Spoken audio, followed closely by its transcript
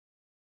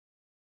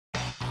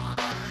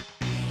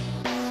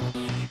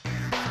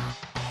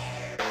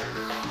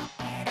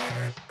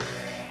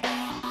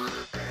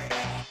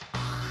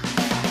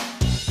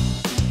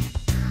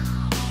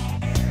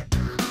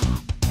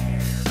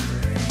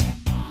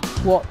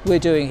What we're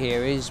doing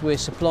here is we're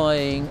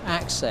supplying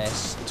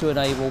access to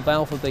enable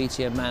Balfour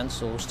Beatty and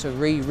Mansell's to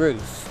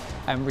re-roof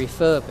and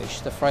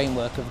refurbish the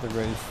framework of the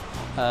roof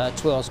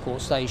to Earls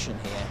Court Station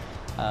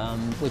here,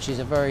 which is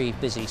a very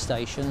busy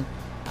station,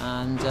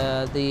 and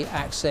the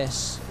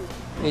access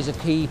is a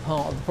key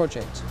part of the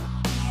project.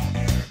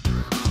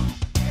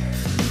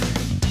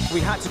 We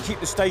had to keep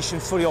the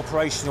station fully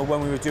operational when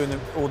we were doing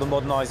all the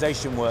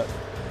modernisation work.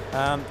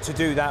 To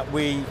do that,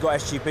 we got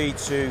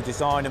SGB to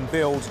design and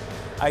build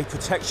a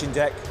protection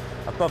deck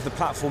above the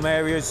platform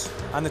areas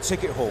and the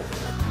ticket hall.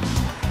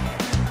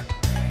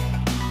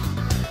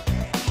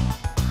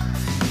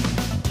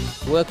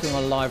 Working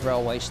on a live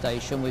railway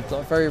station, we've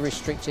got very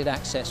restricted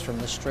access from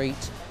the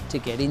street to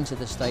get into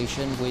the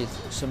station with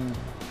some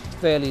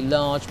fairly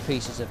large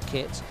pieces of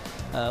kit.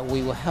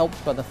 We were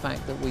helped by the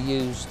fact that we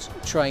used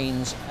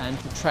trains and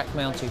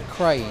track-mounted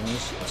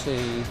cranes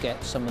to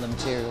get some of the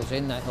materials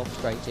in. That helped a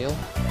great deal.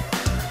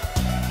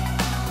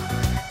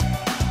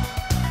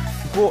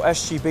 We brought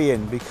SGB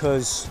in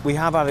because we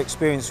have had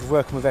experience of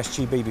working with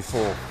SGB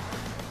before.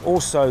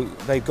 Also,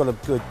 they've got a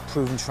good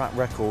proven track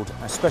record,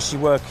 especially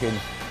working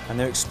and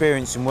their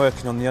experience in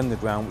working on the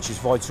underground, which is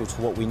vital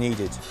to what we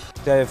needed.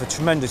 They have a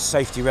tremendous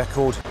safety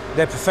record.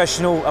 They're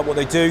professional at what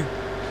they do,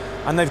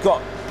 and they've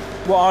got,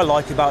 what I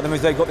like about them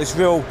is they've got this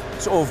real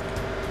sort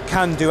of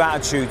can-do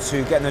attitude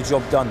to getting the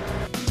job done.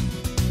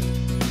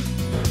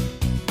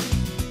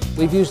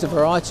 We've used a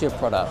variety of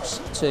products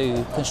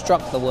to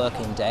construct the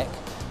working deck,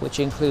 which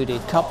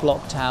included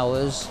cup-lock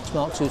towers,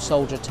 Mark II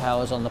soldier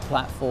towers on the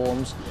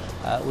platforms.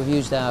 We've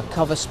used our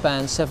cover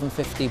span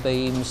 750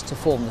 beams to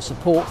form the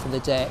support for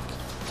the deck,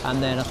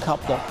 and then a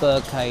cup-lock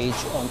bird cage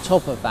on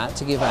top of that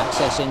to give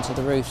access into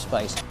the roof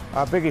space.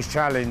 Our biggest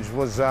challenge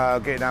was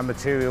getting our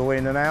material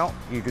in and out.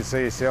 You can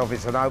see yourself,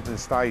 it's an open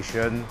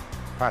station,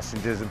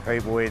 passengers and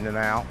people in and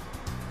out.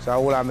 So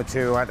all our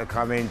material had to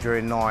come in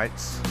during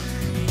nights.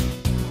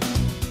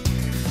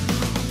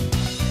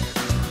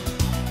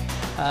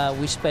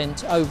 We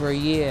spent over a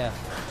year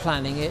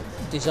planning it,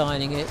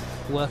 designing it,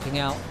 working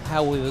out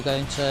how we were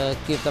going to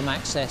give them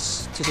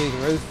access to do the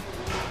roof.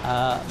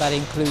 That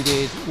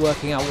included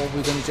working out what we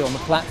were going to do on the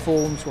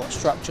platforms, what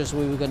structures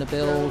we were going to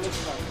build,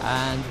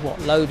 and what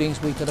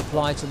loadings we could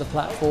apply to the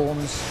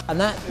platforms. And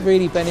that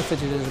really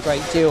benefited us a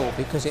great deal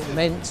because it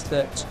meant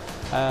that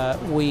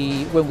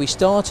when we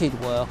started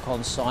work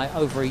on site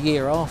over a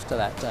year after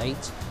that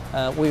date,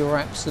 we were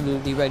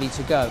absolutely ready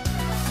to go.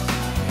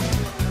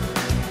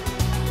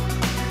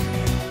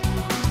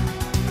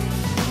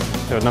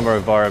 There were a number of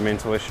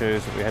environmental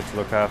issues that we had to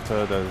look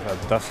after. The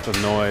dust and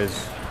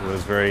noise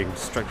was very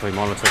strictly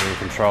monitored and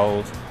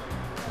controlled.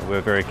 We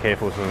were very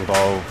careful to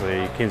involve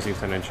the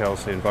Kensington and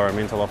Chelsea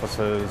environmental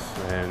officers,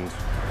 and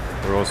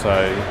we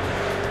also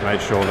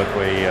made sure that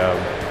we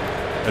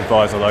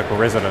advised the local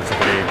residents of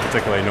any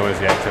particularly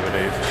noisy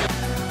activities.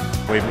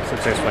 We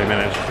successfully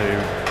managed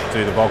to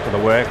do the bulk of the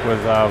work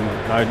with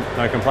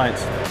no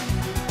complaints.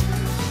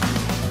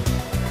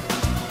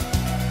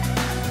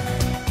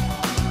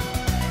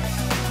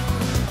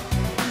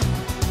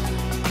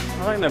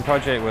 I think the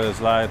project was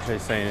largely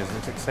seen as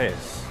a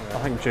success. I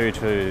think due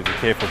to the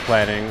careful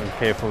planning and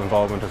careful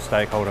involvement of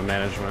stakeholder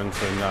management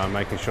and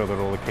making sure that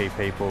all the key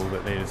people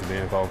that needed to be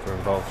involved were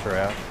involved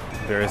throughout.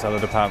 Various other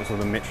departments with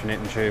the Metronet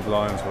and tube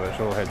lines, which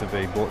all had to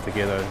be brought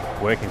together,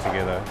 working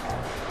together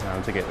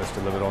to get this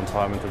delivered on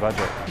time and to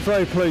budget.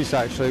 Very pleased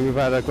actually, we've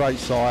had a great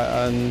site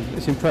and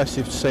it's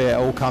impressive to see it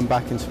all come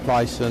back into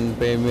place and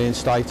being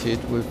reinstated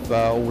with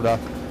all the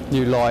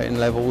new lighting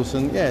levels,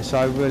 and yeah,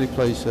 so really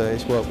pleased that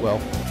it's worked well.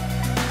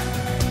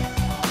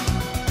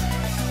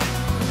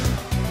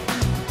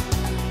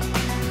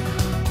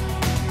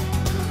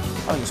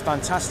 I think it's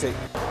fantastic.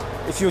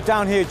 If you're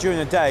down here during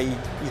the day,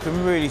 you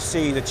can really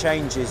see the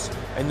changes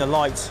in the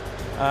light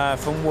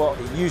from what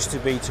it used to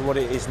be to what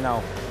it is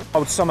now. I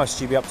would sum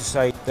SGB up to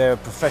say they're a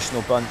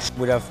professional bunch.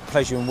 We'd have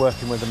pleasure in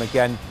working with them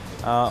again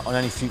on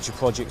any future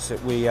projects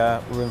that we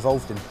were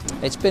involved in.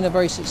 It's been a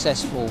very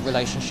successful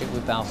relationship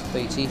with Balfour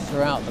Beatty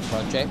throughout the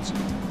project.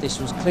 This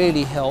was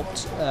clearly helped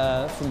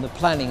from the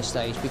planning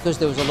stage because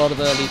there was a lot of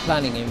early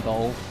planning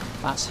involved.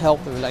 That's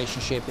helped the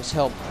relationship, it's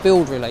helped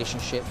build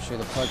relationships through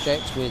the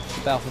project with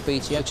Balfour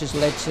Beatty, which has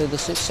led to the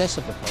success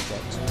of the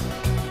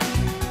project.